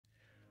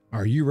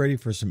Are you ready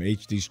for some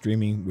HD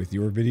streaming with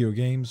your video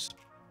games?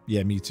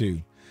 Yeah, me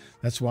too.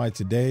 That's why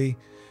today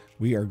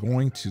we are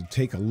going to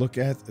take a look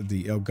at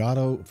the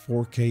Elgato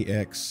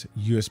 4KX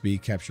USB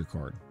capture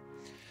card.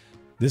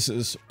 This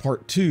is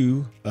part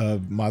 2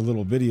 of my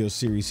little video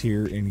series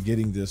here in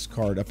getting this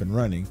card up and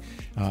running.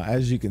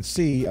 As you can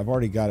see, I've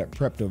already got it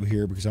prepped over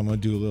here because I'm going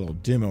to do a little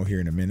demo here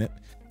in a minute.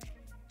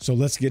 So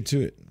let's get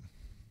to it.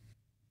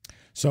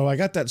 So I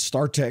got that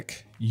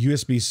StarTech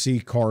USB-C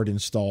card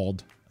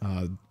installed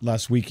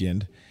last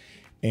weekend,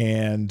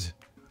 and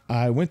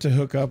I went to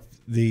hook up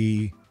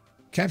the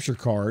capture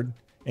card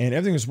and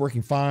everything was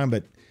working fine,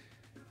 but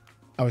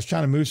I was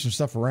trying to move some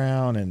stuff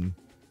around and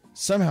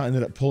somehow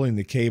ended up pulling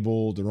the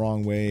cable the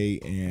wrong way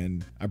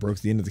and I broke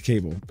the end of the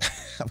cable.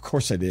 Of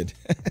course I did.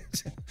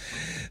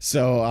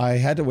 So I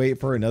had to wait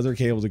for another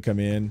cable to come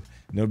in.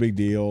 No big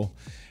deal.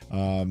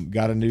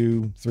 Got a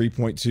new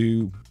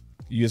 3.2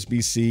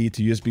 USB-C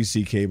to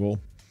USB-C cable,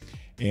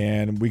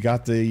 and we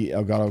got the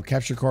Elgato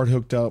capture card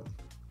hooked up,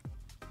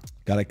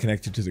 got it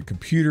connected to the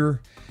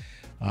computer.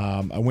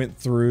 I went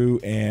through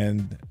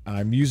and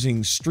I'm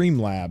using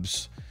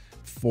Streamlabs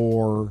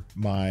for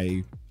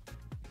my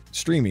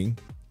streaming.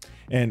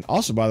 And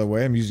also, by the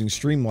way, I'm using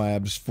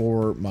Streamlabs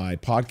for my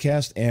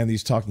podcast and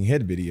these talking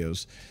head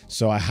videos.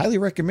 So I highly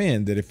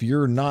recommend that if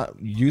you're not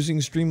using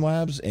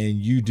Streamlabs and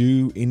you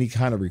do any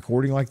kind of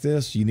recording like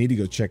this, you need to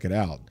go check it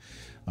out.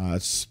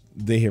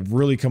 They have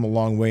really come a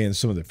long way in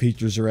some of the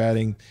features they're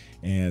adding,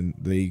 and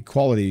the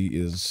quality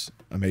is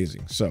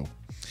amazing. So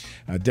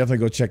definitely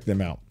go check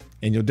them out.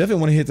 And you'll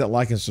definitely want to hit that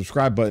like and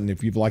subscribe button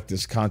if you've liked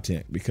this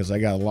content, because I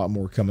got a lot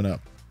more coming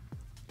up.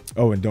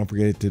 Oh, and don't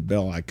forget to hit the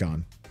bell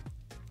icon.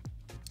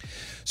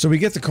 So we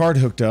get the card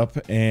hooked up,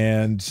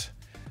 and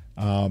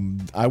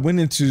I went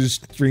into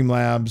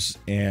Streamlabs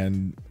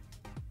and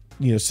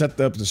set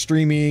up the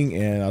streaming,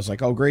 and I was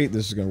like, oh great,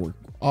 this is going to work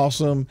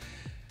awesome.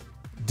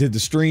 Did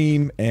the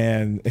stream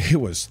and it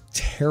was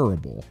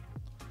terrible.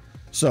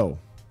 So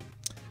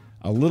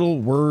a little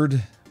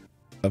word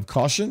of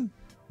caution: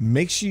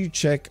 make sure you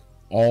check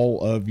all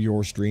of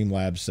your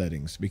Streamlabs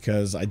settings,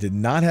 because I did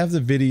not have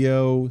the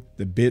video,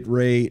 the bit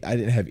rate, I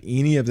didn't have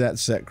any of that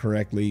set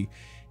correctly,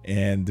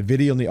 and the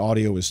video and the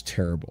audio was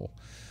terrible.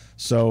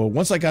 So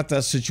once I got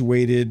that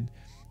situated,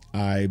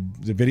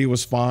 the video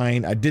was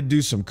fine. I did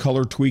do some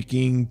color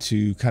tweaking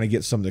to kind of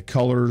get some of the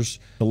colors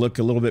to look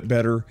a little bit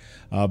better,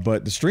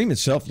 but the stream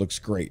itself looks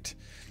great.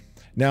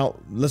 Now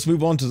let's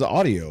move on to the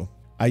audio.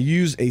 I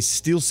use a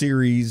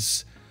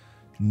SteelSeries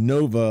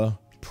Nova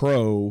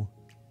Pro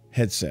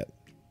headset.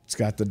 It's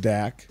got the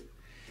DAC,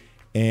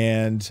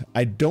 and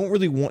I don't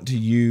really want to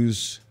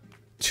use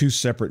two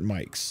separate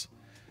mics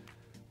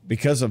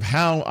because of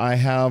how I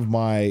have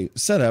my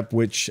setup,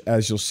 which,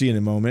 as you'll see in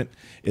a moment,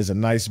 is a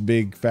nice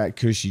big fat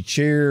cushy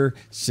chair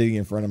sitting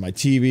in front of my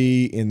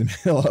TV in the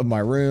middle of my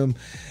room.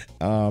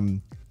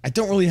 I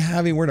don't really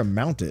have anywhere to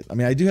mount it. I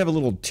mean, I do have a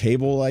little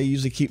table I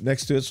usually keep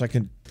next to it so I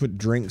can put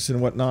drinks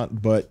and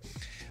whatnot, but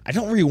I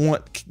don't really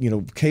want,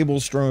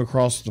 cables strung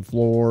across the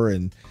floor,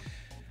 and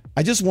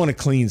I just want a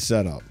clean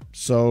setup.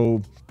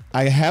 So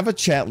I have a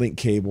chat link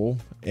cable,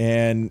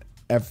 and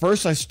at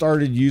first I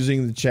started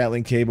using the chat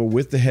link cable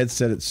with the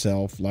headset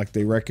itself like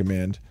they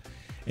recommend.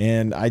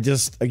 And I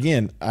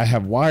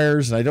have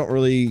wires, and I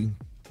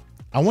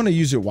want to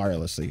use it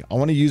wirelessly. I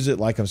want to use it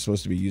like I'm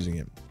supposed to be using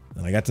it.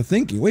 And I got to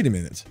thinking, wait a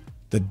minute,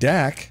 the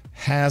DAC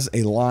has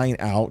a line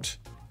out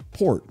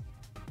port.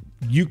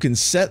 You can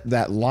set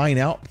that line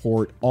out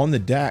port on the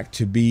DAC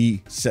to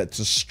be set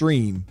to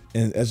stream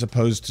as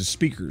opposed to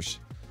speakers.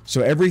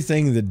 So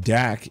everything the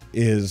DAC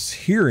is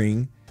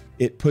hearing,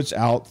 it puts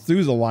out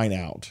through the line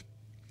out.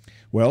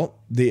 Well,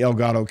 the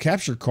Elgato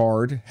capture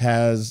card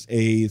has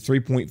a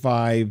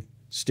 3.5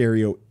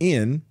 stereo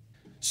in,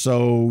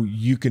 so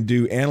you can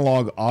do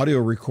analog audio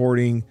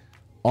recording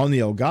on the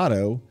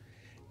Elgato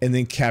and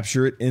then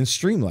capture it in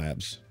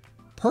Streamlabs.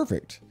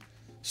 Perfect.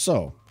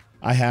 So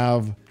I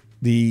have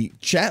the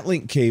chat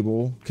link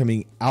cable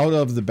coming out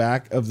of the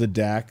back of the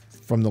DAC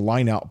from the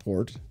line out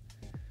port,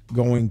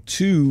 going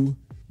to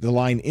the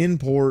line in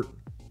port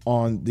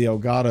on the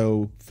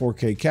Elgato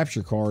 4K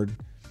capture card,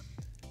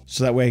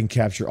 so that way I can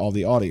capture all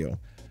the audio.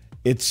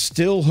 It's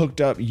still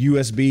hooked up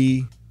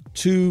USB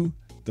to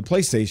the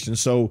PlayStation,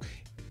 so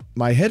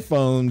my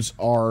headphones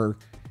are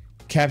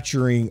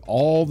capturing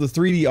all the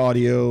 3D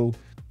audio,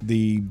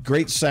 the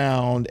great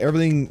sound,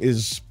 everything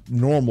is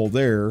normal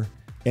there,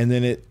 and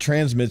then it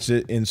transmits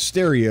it in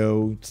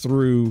stereo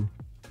through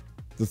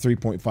the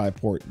 3.5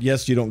 port.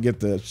 Yes, you don't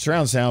get the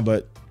surround sound,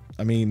 but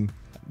I mean,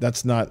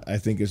 that's not, I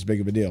think, as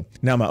big of a deal.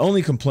 Now, my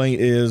only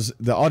complaint is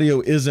the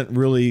audio isn't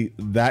really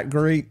that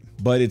great,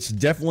 but it's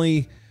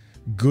definitely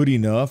good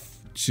enough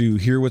to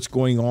hear what's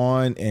going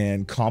on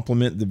and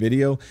complement the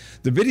video.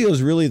 The video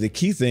is really the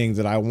key thing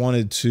that I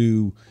wanted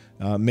to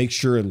make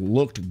sure it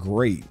looked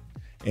great.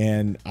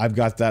 And I've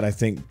got that, I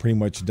think, pretty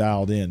much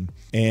dialed in.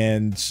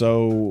 And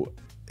so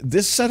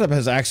this setup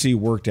has actually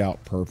worked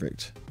out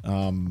perfect.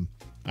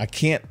 I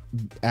can't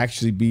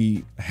actually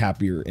be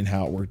happier in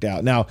how it worked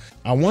out. Now,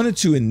 I wanted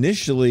to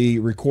initially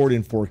record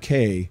in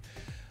 4K,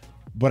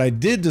 But I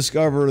did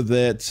discover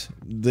that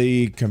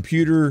the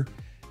computer,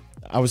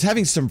 I was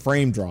having some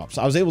frame drops.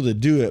 I was able to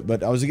do it,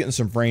 but I was getting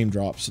some frame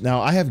drops.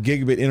 Now I have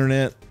gigabit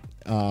internet.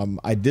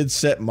 I did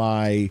set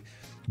my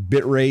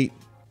bit rate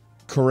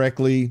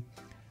correctly,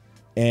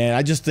 and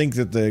I just think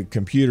that the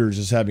computer is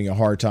just having a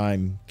hard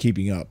time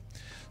keeping up.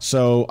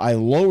 So I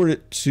lowered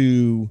it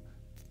to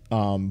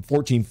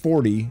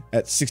 1440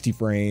 at 60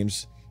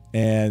 frames,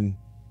 and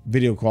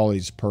video quality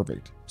is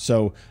perfect.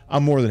 So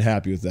I'm more than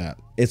happy with that.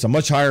 It's a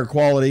much higher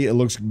quality. It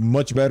looks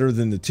much better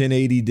than the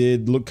 1080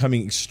 did. Look,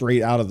 coming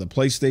straight out of the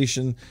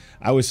PlayStation.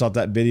 I always thought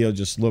that video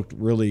just looked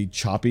really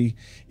choppy,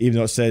 even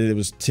though it said it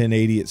was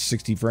 1080 at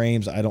 60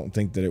 frames. I don't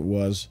think that it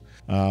was.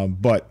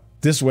 But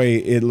this way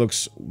it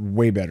looks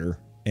way better.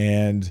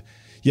 And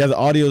yeah, the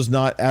audio is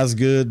not as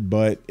good,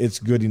 but it's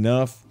good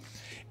enough.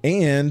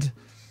 And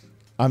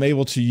I'm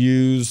able to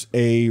use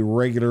a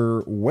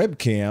regular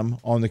webcam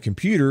on the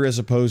computer as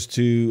opposed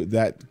to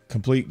that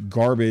complete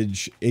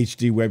garbage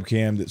HD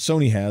webcam that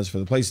Sony has for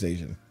the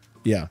PlayStation.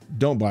 Yeah,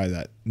 don't buy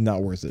that.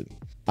 Not worth it.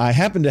 I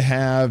happen to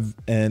have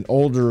an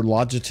older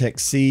Logitech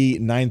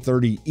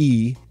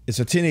C930E. It's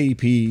a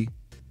 1080p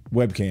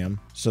webcam,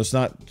 so it's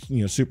not,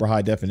 you know, super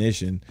high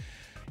definition.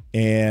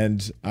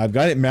 And I've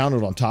got it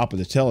mounted on top of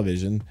the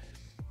television,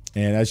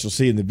 and as you'll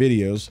see in the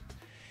videos,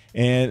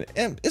 and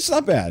it's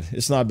not bad.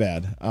 It's not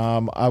bad.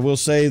 I will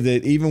say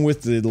that even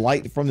with the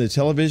light from the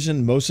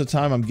television, most of the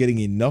time I'm getting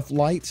enough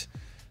light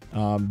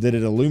that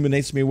it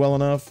illuminates me well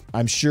enough.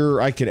 I'm sure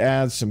I could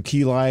add some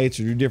key lights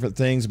or do different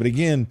things, but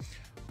again,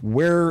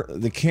 where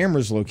the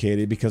camera is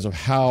located, because of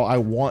how I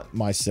want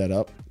my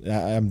setup,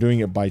 I'm doing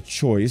it by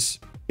choice.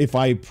 If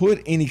I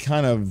put any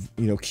kind of,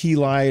 you know, key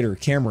light or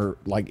camera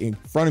like in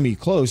front of me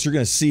close, you're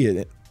going to see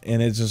it,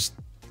 and it's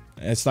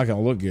not going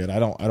to look good. I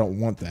don't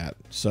want that.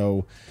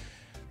 So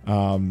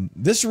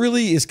this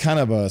really is kind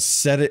of a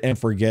set it and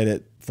forget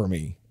it for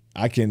me.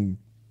 I can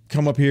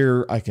come up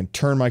here, I can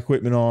turn my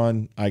equipment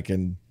on, I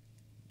can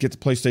get the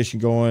PlayStation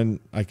going,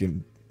 I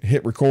can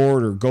hit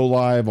record or go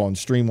live on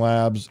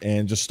Streamlabs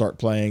and just start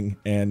playing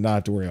and not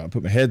have to worry about it.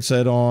 Put my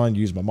headset on,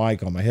 use my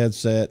mic on my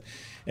headset,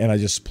 and I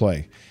just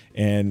play.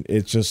 And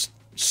it's just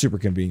super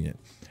convenient.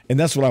 And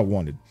that's what I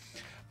wanted.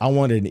 I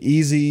wanted an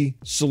easy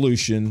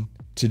solution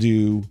to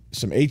do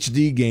some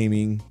HD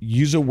gaming,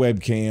 use a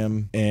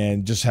webcam,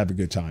 and just have a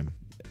good time.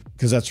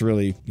 Because that's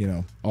really, you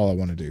know, all I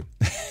want to do.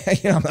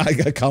 You know, I'm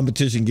not a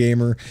competition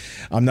gamer.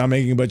 I'm not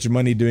making a bunch of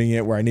money doing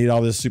it where I need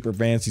all this super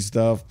fancy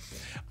stuff.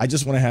 I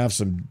just want to have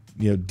some,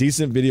 you know,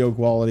 decent video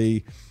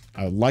quality.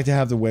 I would like to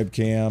have the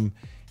webcam,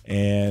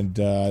 and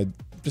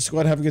just go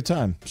out and have a good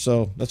time.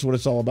 So that's what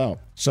it's all about.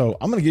 So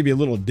I'm going to give you a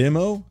little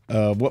demo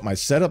of what my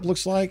setup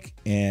looks like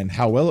and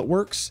how well it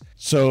works.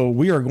 So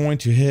we are going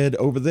to head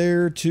over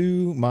there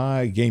to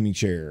my gaming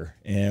chair,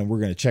 and we're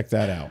going to check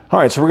that out. All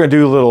right, so we're going to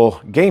do a little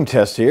game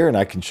test here, and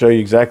I can show you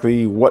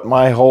exactly what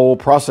my whole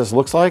process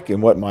looks like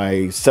and what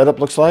my setup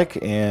looks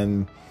like,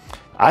 and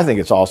I think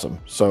it's awesome.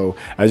 So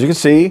as you can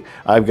see,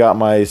 I've got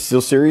my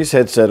SteelSeries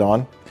headset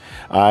on.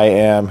 I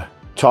am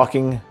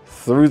talking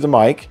through the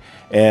mic,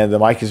 and the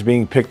mic is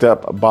being picked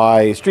up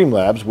by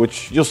Streamlabs,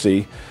 which you'll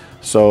see.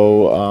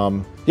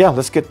 So yeah,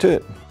 let's get to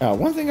it.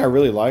 One thing I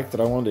really like that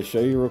I wanted to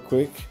show you real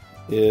quick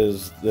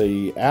is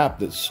the app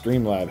that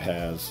Streamlabs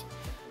has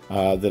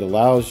that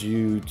allows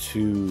you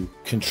to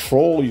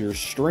control your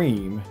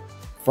stream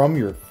from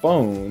your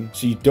phone,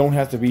 so you don't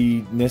have to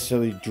be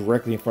necessarily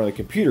directly in front of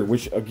the computer,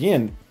 which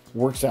again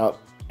works out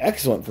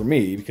excellent for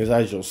me, because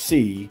as you'll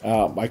see,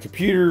 my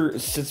computer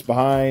sits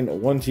behind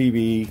one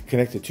TV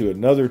connected to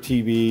another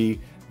TV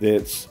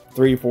that's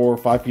 3, 4,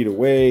 5 feet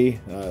away.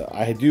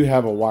 I do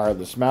have a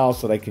wireless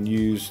mouse that I can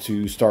use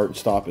to start and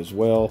stop as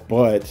well,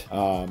 but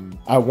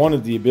I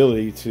wanted the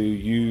ability to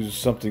use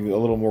something a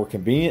little more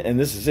convenient, and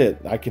this is it.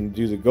 I can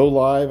do the go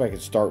live, I can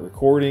start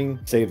recording,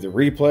 save the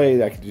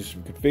replay, I can do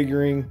some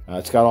configuring.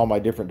 It's got all my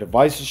different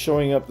devices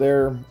showing up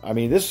there. I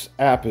mean, this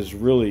app is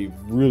really,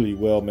 really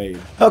well made.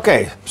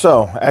 Okay,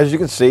 so as you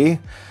can see,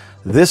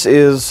 this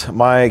is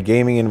my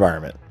gaming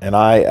environment, and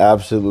I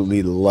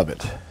absolutely love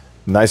it.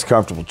 Nice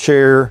comfortable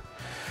chair.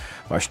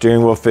 My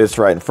steering wheel fits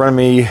right in front of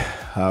me.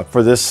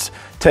 For this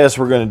test,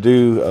 we're going to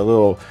do a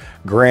little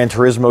Gran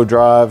Turismo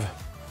drive.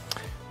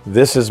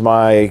 This is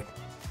my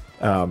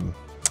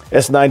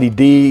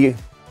S90D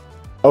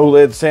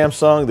OLED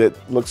Samsung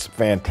that looks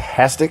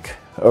fantastic.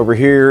 Over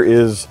here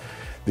is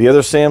the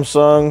other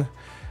Samsung.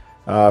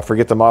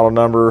 Forget the model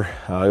number.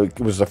 It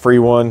was a free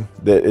one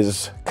that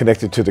is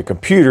connected to the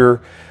computer,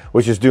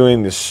 which is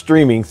doing the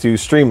streaming through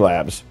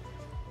Streamlabs.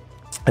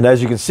 And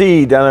as you can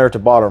see down there at the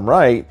bottom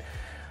right,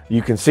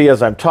 you can see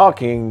as I'm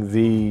talking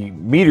the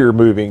meter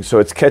moving, so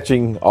it's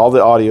catching all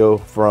the audio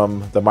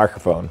from the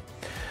microphone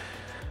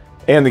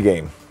and the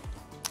game.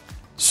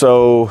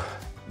 So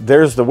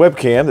there's the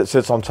webcam that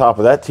sits on top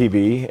of that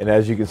TV, and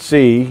as you can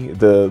see,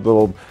 the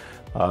little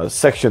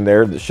section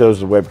there that shows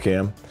the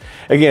webcam.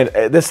 Again,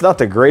 that's not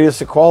the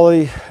greatest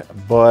quality,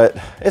 but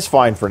it's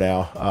fine for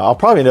now. I'll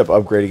probably end up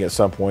upgrading at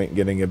some point,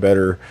 getting a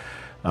better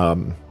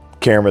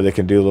camera that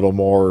can do a little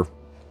more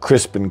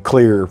crisp and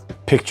clear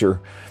picture.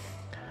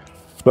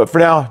 But for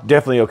now,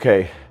 definitely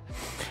okay.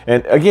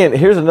 And again,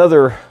 here's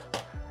another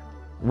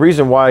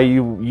reason why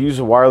you use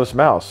a wireless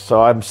mouse.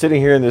 So I'm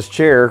sitting here in this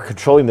chair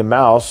controlling the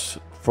mouse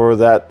for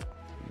that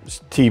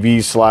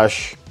TV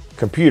 /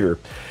 computer.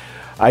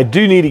 I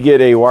do need to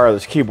get a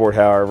wireless keyboard,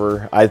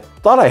 however. I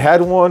thought I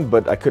had one,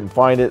 but I couldn't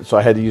find it, so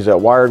I had to use that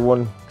wired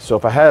one. So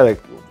if I had a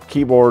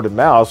keyboard and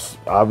mouse,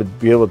 I would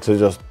be able to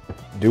just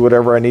do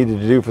whatever I needed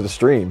to do for the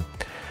stream.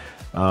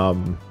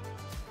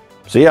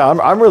 So yeah,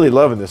 I'm really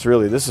loving this,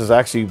 really. This has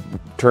actually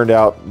turned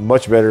out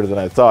much better than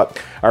I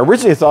thought. I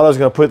originally thought I was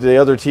gonna put the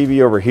other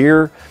TV over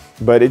here,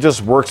 but it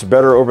just works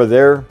better over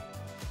there.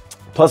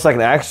 Plus I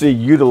can actually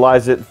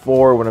utilize it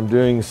for when I'm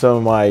doing some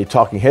of my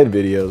talking head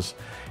videos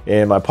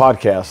and my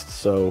podcasts.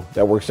 So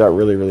that works out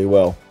really, really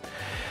well.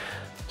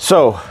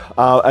 So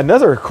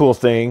another cool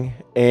thing,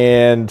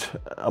 and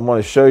I'm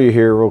gonna show you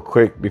here real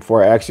quick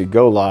before I actually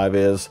go live,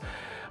 is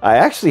I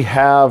actually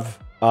have,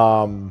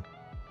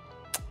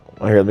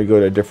 here, let me go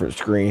to a different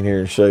screen here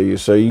and show you.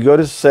 So you go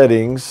to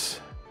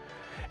settings,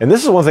 and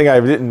this is one thing I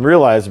didn't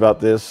realize about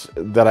this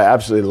that I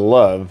absolutely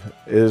love,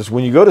 is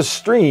when you go to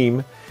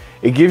stream,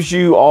 it gives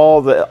you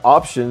all the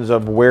options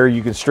of where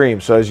you can stream.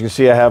 So as you can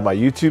see, I have my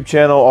YouTube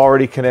channel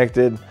already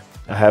connected.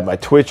 I have my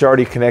Twitch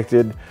already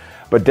connected.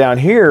 But down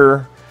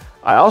here,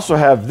 I also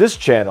have this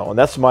channel, and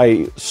that's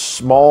my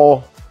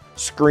Small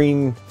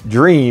Screen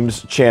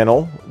Dreams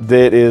channel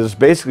that is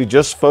basically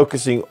just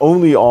focusing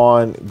only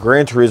on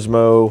Gran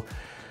Turismo,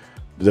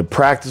 the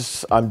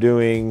practice I'm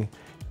doing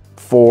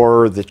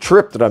for the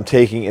trip that I'm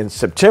taking in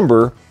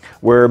September,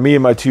 where me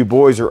and my two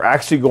boys are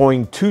actually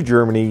going to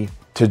Germany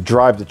to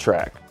drive the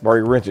track. I've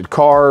already rented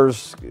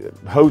cars,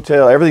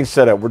 hotel, everything's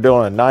set up. We're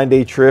doing a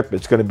 9-day trip.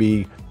 It's gonna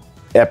be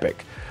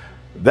epic.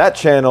 That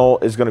channel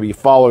is gonna be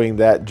following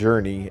that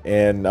journey,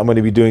 and I'm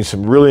gonna be doing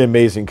some really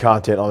amazing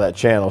content on that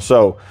channel.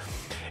 So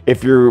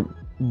if you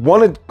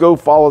want to go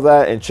follow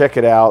that and check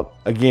it out,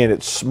 again,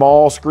 it's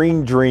Small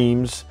Screen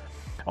Dreams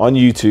on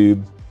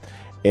YouTube.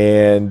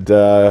 And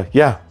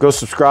yeah, go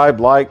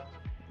subscribe, like,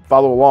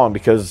 follow along,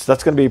 because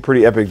that's going to be a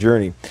pretty epic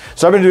journey.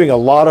 So I've been doing a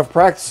lot of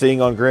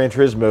practicing on Gran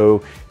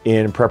Turismo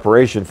in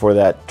preparation for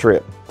that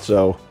trip.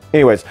 So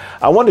anyways,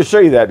 I wanted to show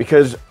you that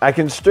because I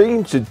can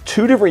stream to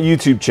 2 different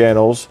YouTube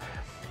channels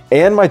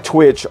and my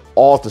Twitch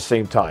all at the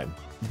same time.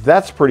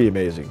 That's pretty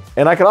amazing.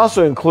 And I can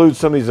also include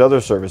some of these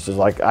other services.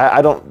 Like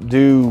I don't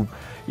do,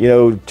 you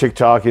know,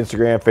 TikTok,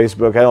 Instagram,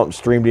 Facebook. I don't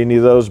stream to any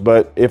of those,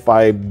 but if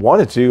I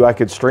wanted to, I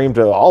could stream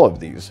to all of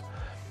these.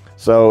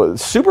 So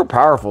super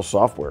powerful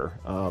software.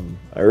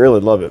 I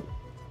really love it.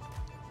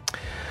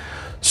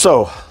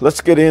 So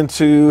let's get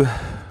into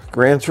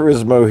Gran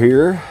Turismo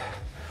here.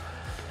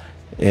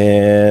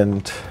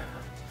 And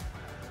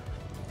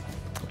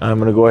I'm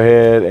gonna go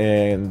ahead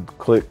and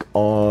click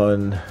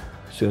on,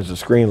 as soon as the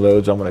screen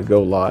loads, I'm gonna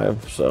go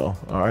live. So,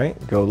 all right,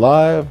 go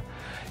live.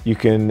 You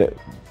can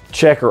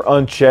check or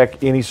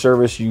uncheck any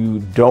service you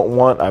don't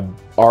want. I've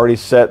already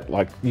set,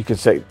 like, you can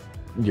set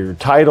your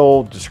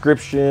title,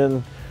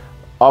 description,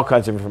 all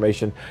kinds of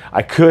information.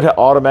 I could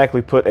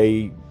automatically put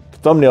a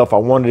thumbnail if I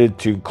wanted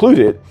to include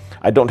it.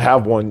 I don't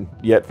have one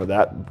yet for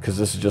that because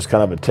this is just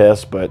kind of a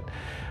test, but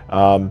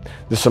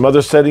there's some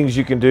other settings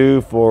you can do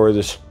for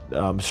the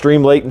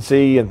stream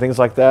latency and things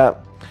like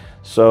that.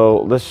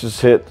 So let's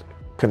just hit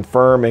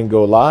confirm and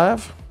go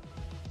live.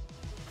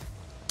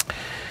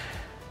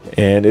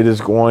 And it is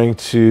going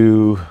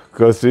to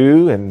go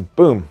through, and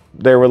boom,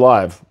 there we're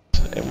live.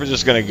 And we're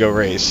just gonna go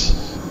race.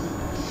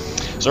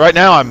 So right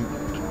now I'm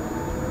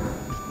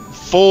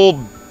full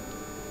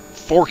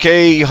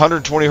 4K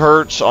 120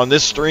 hertz on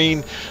this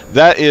screen.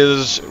 That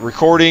is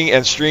recording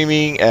and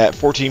streaming at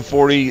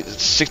 1440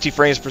 60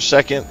 frames per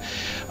second,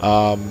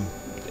 and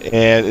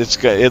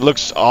it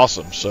looks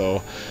awesome.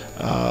 So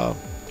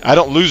I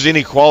don't lose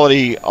any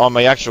quality on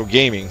my actual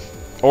gaming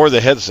or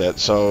the headset.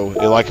 So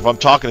like if I'm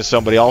talking to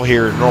somebody, I'll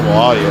hear normal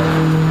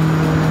audio.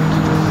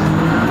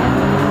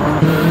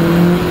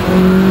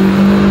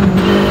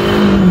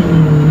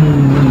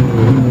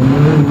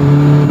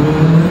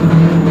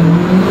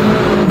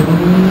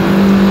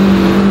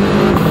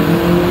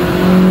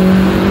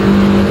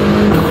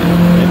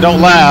 Don't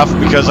laugh,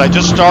 because I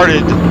just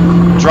started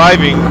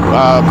driving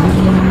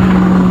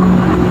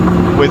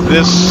with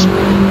this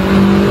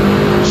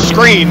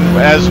screen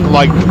as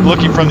like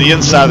looking from the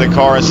inside of the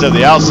car instead of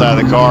the outside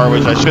of the car,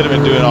 which I should have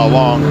been doing all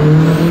along.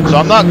 So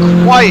I'm not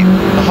quite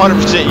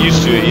 100%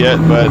 used to it yet,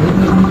 but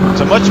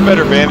it's a much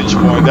better vantage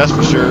point, that's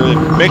for sure.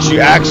 It makes you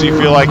actually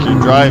feel like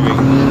you're driving.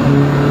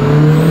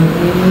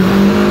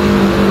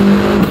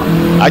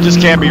 I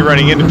just can't be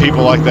running into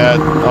people like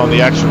that on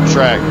the actual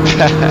track.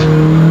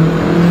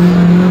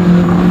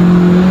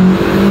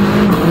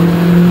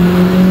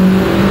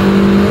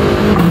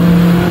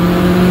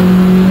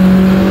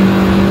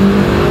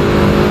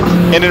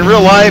 And in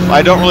real life,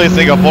 I don't really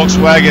think a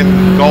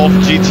Volkswagen Golf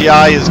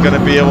GTI is going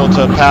to be able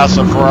to pass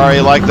a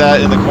Ferrari like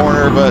that in the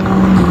corner, but,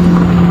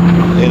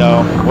 you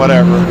know,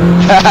 whatever.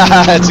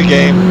 It's a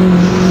game.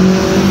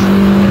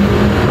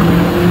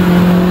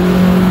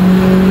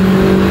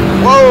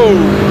 Whoa!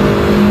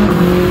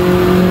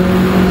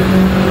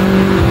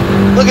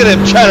 at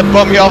him trying to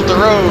bump me off the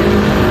road.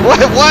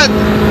 What?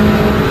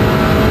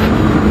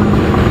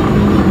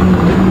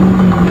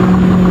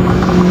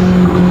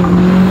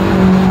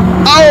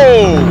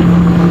 Oh!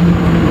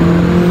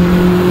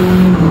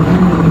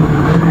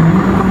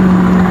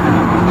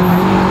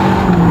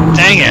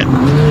 Dang it.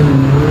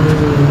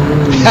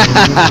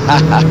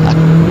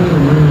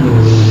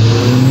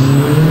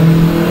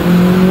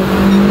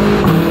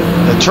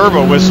 The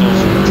turbo whistles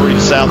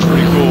sounds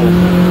pretty cool.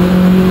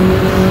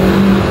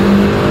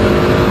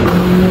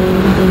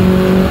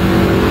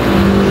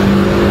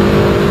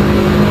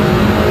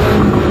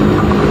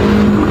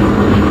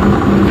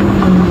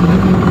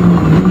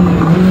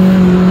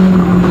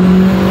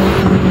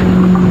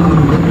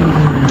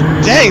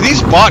 Dang,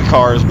 these bot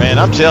cars, man,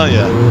 I'm telling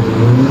you,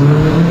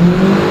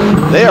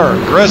 they are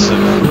aggressive.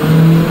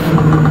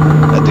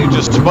 That dude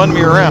just spun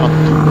me around.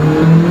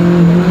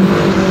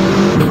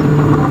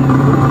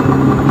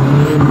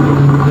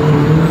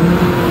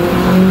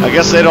 I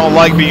guess they don't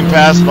like being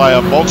passed by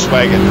a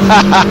Volkswagen.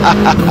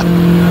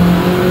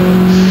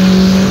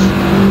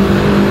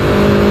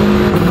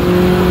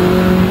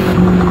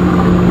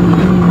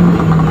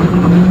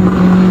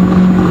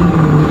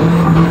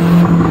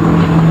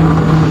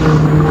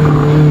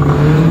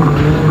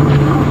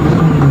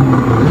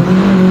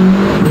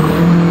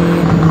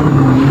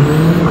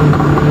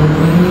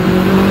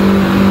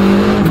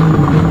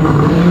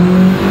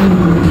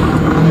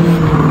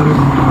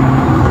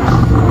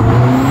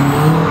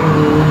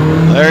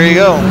 There you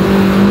go.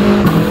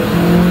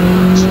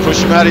 Just push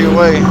him out of your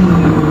way.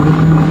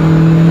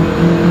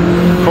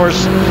 Of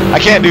course, I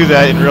can't do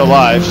that in real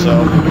life,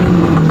 so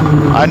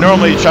I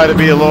normally try to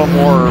be a little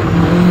more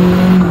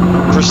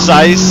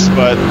precise,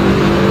 but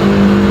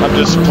I'm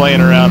just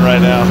playing around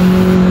right now.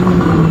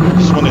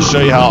 Just want to show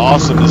you how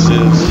awesome this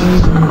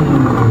is.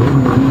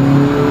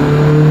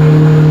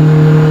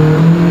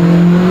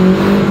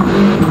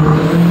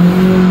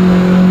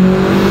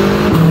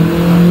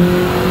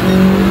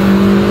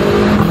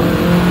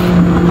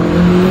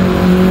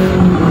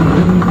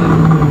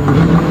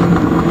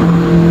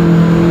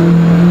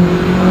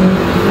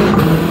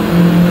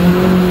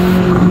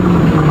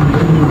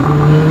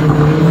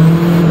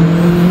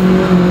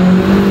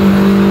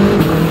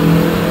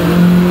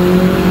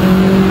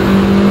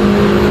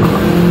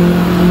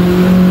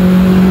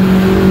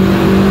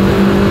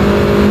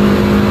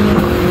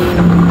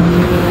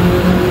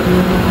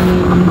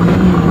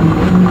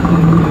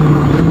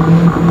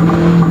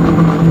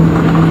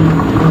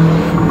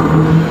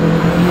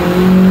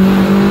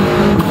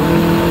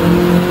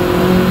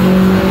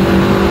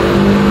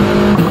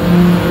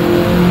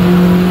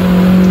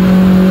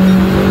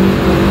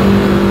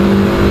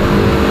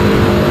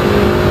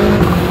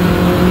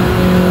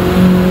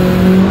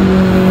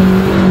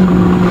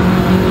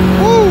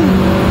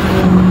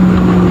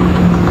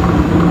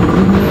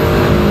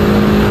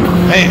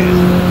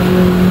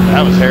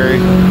 That was hairy.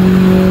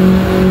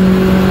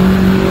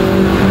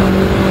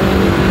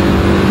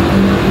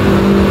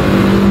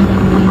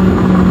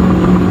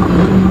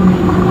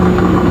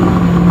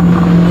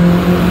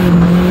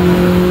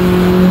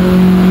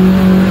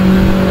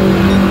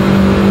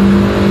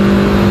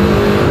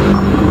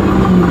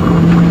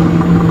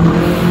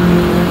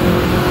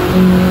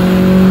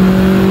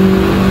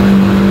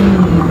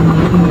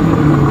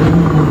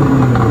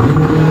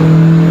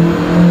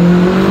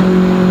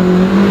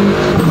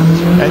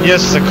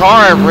 Yes, the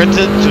car I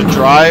rented to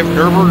drive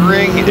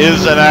Nürburgring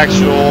is an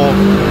actual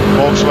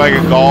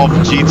Volkswagen Golf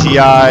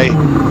GTI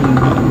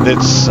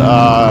that's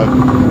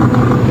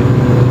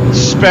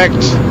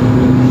spec'd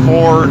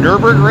for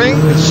Nürburgring.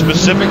 It's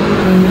specific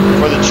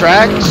for the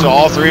track, so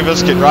all three of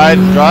us can ride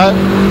and drive.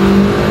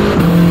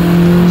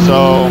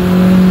 So,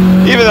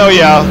 even though,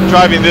 yeah,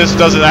 driving this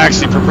doesn't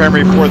actually prepare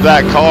me for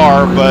that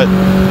car, but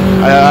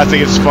I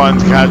think it's fun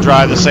to kind of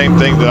drive the same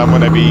thing that I'm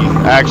going to be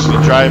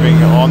actually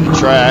driving on the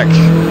track.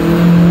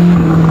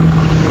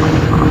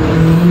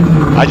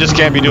 I just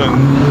can't be doing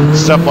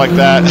stuff like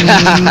that.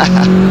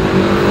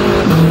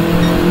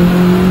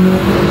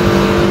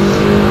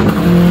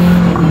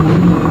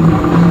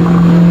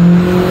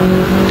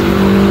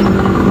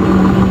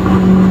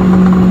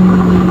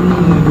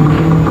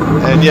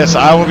 And yes,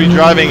 I will be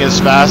driving as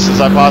fast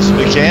as I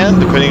possibly can,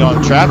 depending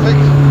on traffic.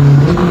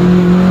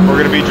 We're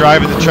going to be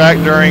driving the track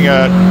during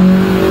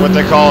what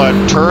they call a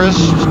tourist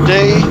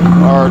day,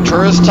 or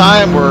tourist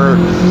time, where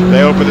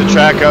they open the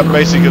track up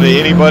basically to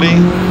anybody.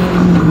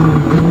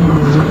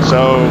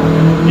 So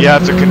you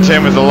have to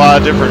contend with a lot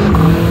of different,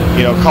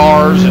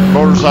 cars and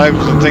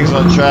motorcycles and things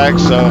on the track.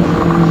 So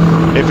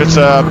if it's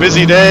a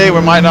busy day, we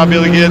might not be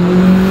able to get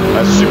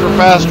a super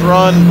fast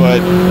run,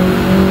 but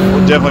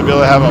we'll definitely be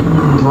able to have a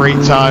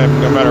great time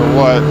no matter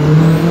what.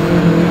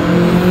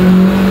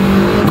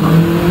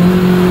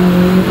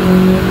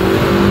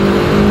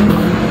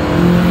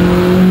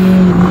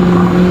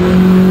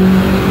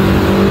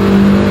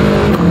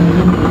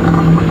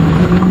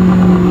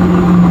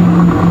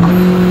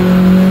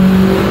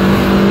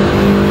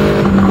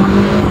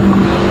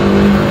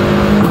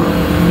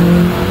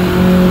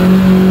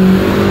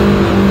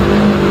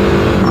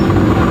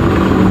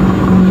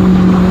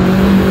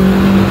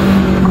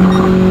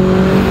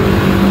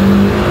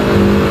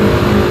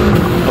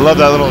 Love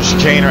that little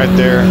chicane right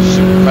there,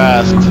 super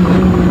fast.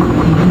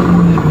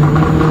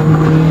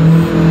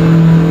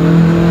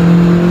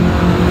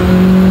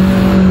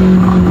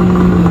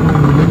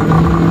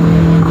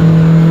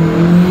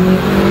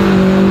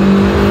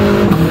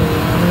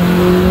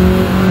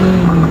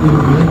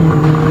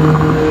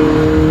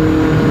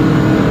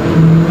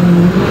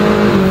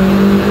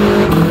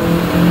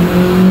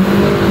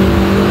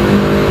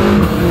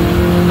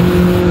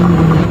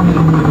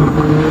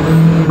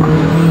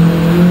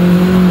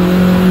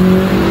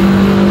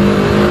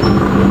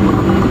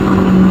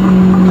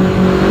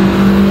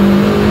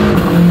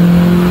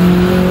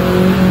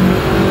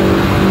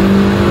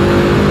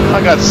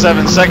 I got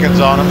 7 seconds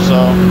on him, so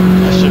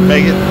I should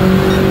make it.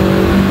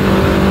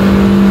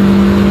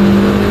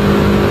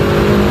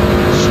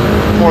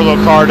 Poor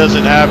little car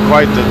doesn't have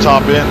quite the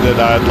top end that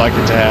I'd like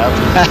it to have.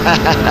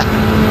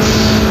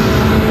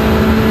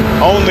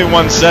 Only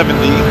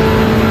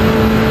 170.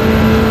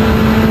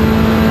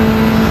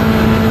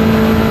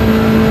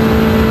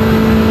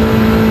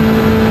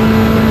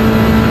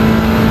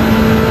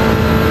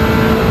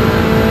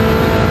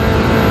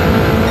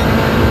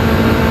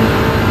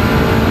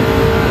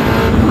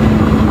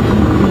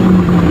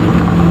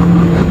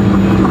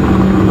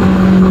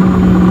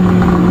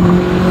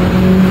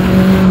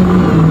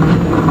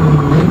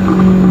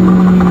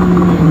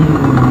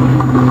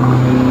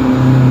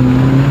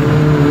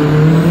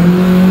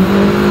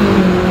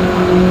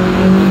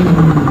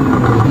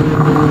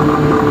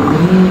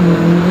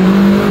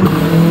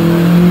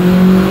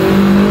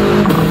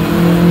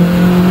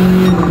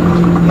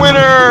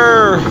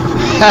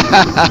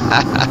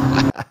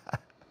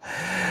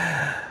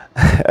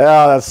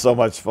 Oh, that's so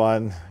much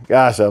fun.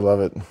 Gosh, I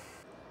love it.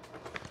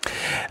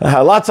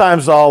 A lot of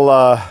times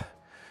I'll,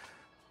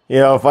 you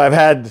know, if I've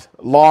had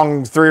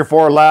long 3 or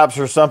 4 laps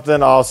or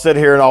something, I'll sit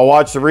here and I'll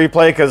watch the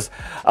replay because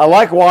I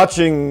like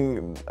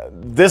watching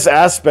this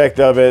aspect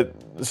of it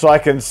so I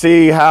can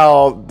see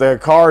how the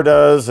car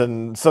does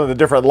and some of the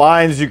different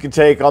lines you can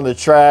take on the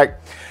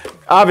track.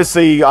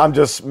 Obviously, I'm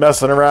just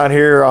messing around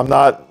here. I'm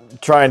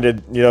not trying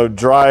to, you know,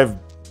 drive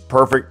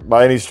perfect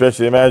by any stretch of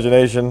the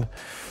imagination.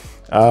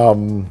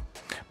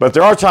 But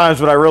there are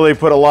times when I really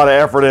put a lot of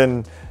effort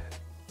in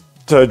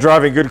to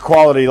driving good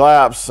quality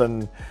laps,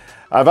 and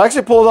I've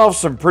actually pulled off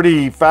some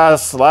pretty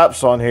fast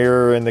laps on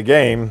here in the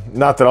game.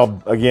 Not that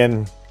I'll,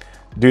 again,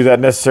 do that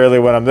necessarily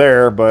when I'm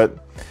there, but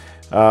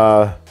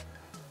man,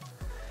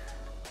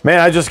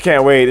 I just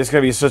can't wait. It's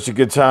going to be such a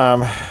good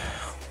time.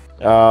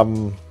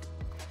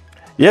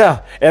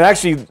 Yeah, and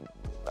actually,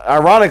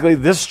 ironically,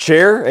 this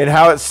chair and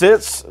how it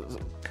sits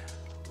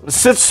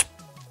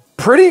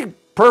pretty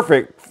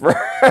perfect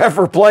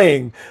for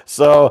playing,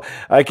 so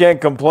I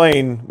can't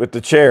complain with the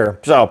chair.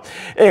 So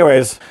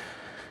anyways,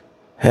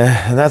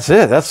 and that's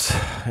it. That's,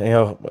 you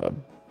know,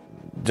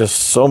 just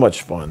so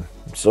much fun,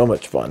 so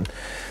much fun.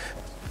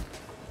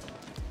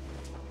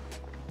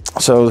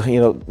 So,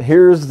 you know,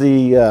 here's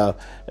the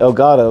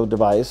Elgato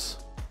device,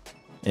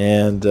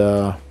 and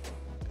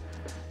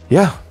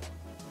yeah,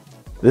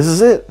 this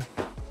is it.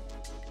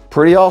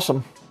 Pretty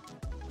awesome.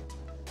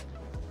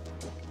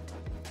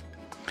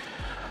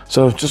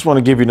 So just want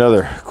to give you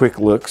another quick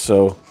look.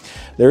 So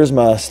there's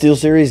my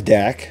SteelSeries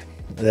DAC.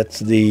 That's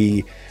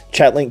the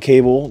ChatLink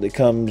cable that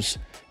comes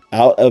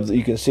out of,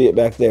 you can see it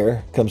back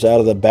there, comes out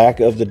of the back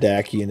of the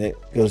DAC unit,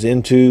 goes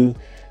into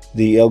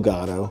the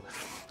Elgato.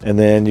 And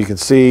then you can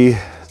see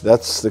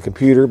that's the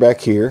computer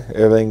back here.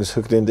 Everything's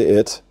hooked into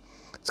it.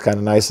 It's kind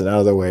of nice and out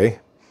of the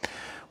way.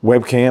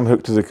 Webcam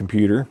hooked to the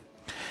computer.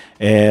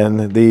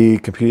 And the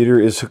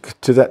computer is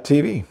hooked to that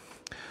TV.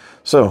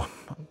 So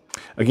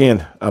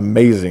again,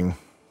 amazing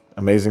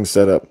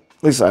setup.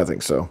 At least I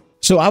think so.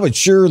 So I would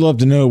sure love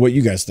to know what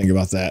you guys think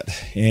about that.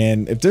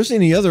 And if there's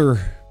any other,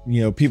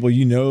 you know, people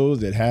you know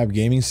that have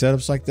gaming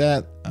setups like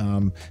that,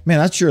 man,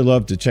 I'd sure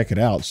love to check it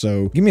out.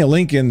 So give me a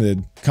link in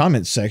the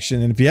comments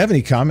section. And if you have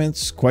any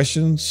comments,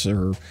 questions,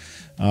 or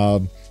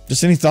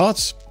just any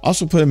thoughts,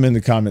 also put them in the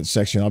comments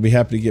section. I'll be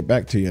happy to get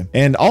back to you.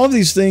 And all of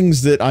these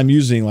things that I'm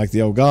using, like the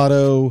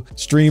Elgato,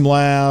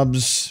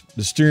 Streamlabs,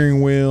 the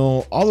steering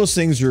wheel, all those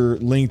things are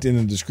linked in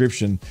the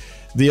description.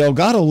 The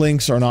Elgato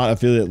links are not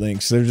affiliate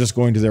links. They're just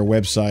going to their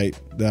website.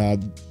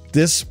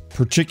 This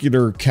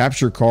particular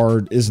capture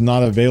card is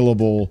not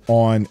available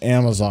on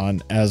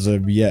Amazon as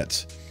of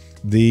yet.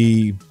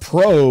 The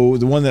Pro,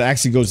 the one that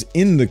actually goes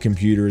in the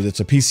computer,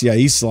 that's a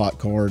PCIe slot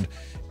card,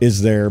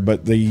 is there,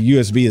 but the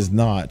USB is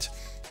not.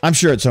 I'm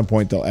sure at some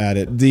point they'll add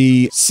it.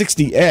 The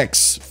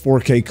 60X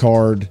 4K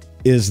card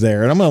is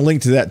there, and I'm going to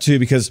link to that too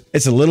because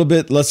it's a little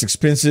bit less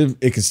expensive.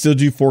 It can still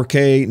do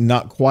 4K,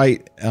 not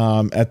quite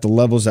at the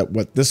levels that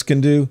what this can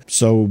do.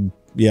 So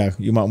yeah,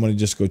 you might want to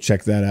just go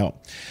check that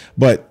out.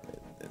 But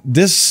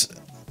this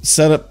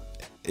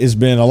setup has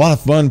been a lot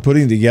of fun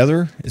putting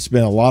together. It's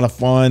been a lot of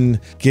fun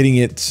getting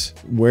it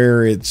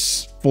where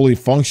it's fully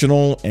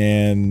functional,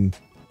 and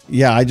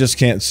yeah, I just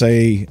can't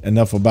say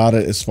enough about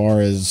it as far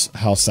as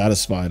how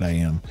satisfied I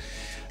am.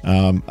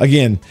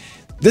 Again,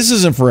 this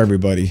isn't for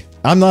everybody.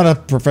 I'm not a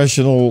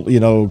professional,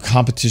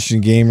 competition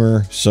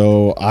gamer,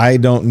 so I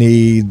don't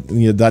need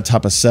that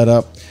type of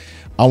setup.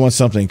 I want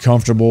something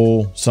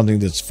comfortable, something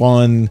that's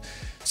fun,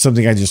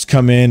 something I just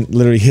come in,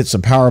 literally hit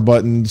some power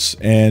buttons,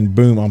 and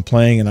boom, I'm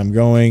playing and I'm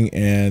going,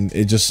 and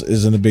it just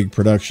isn't a big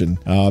production.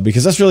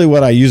 Because that's really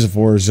what I use it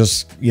for, is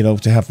just,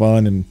 to have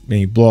fun and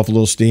maybe blow off a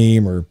little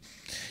steam, or,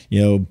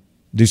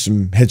 do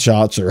some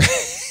headshots, or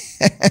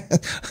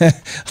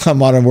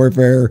Modern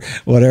Warfare,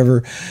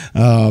 whatever.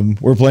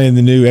 We're playing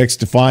the new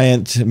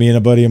XDefiant, me and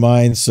a buddy of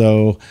mine,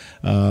 so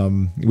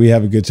we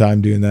have a good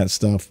time doing that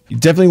stuff. You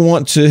definitely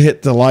want to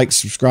hit the like,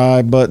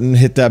 subscribe button,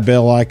 hit that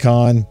bell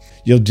icon.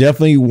 You'll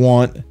definitely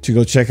want to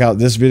go check out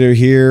this video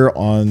here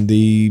on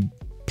the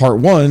part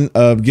 1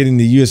 of getting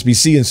the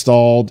USB-C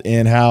installed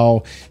and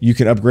how you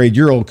can upgrade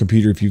your old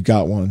computer if you've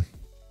got one.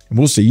 And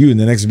we'll see you in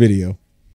the next video.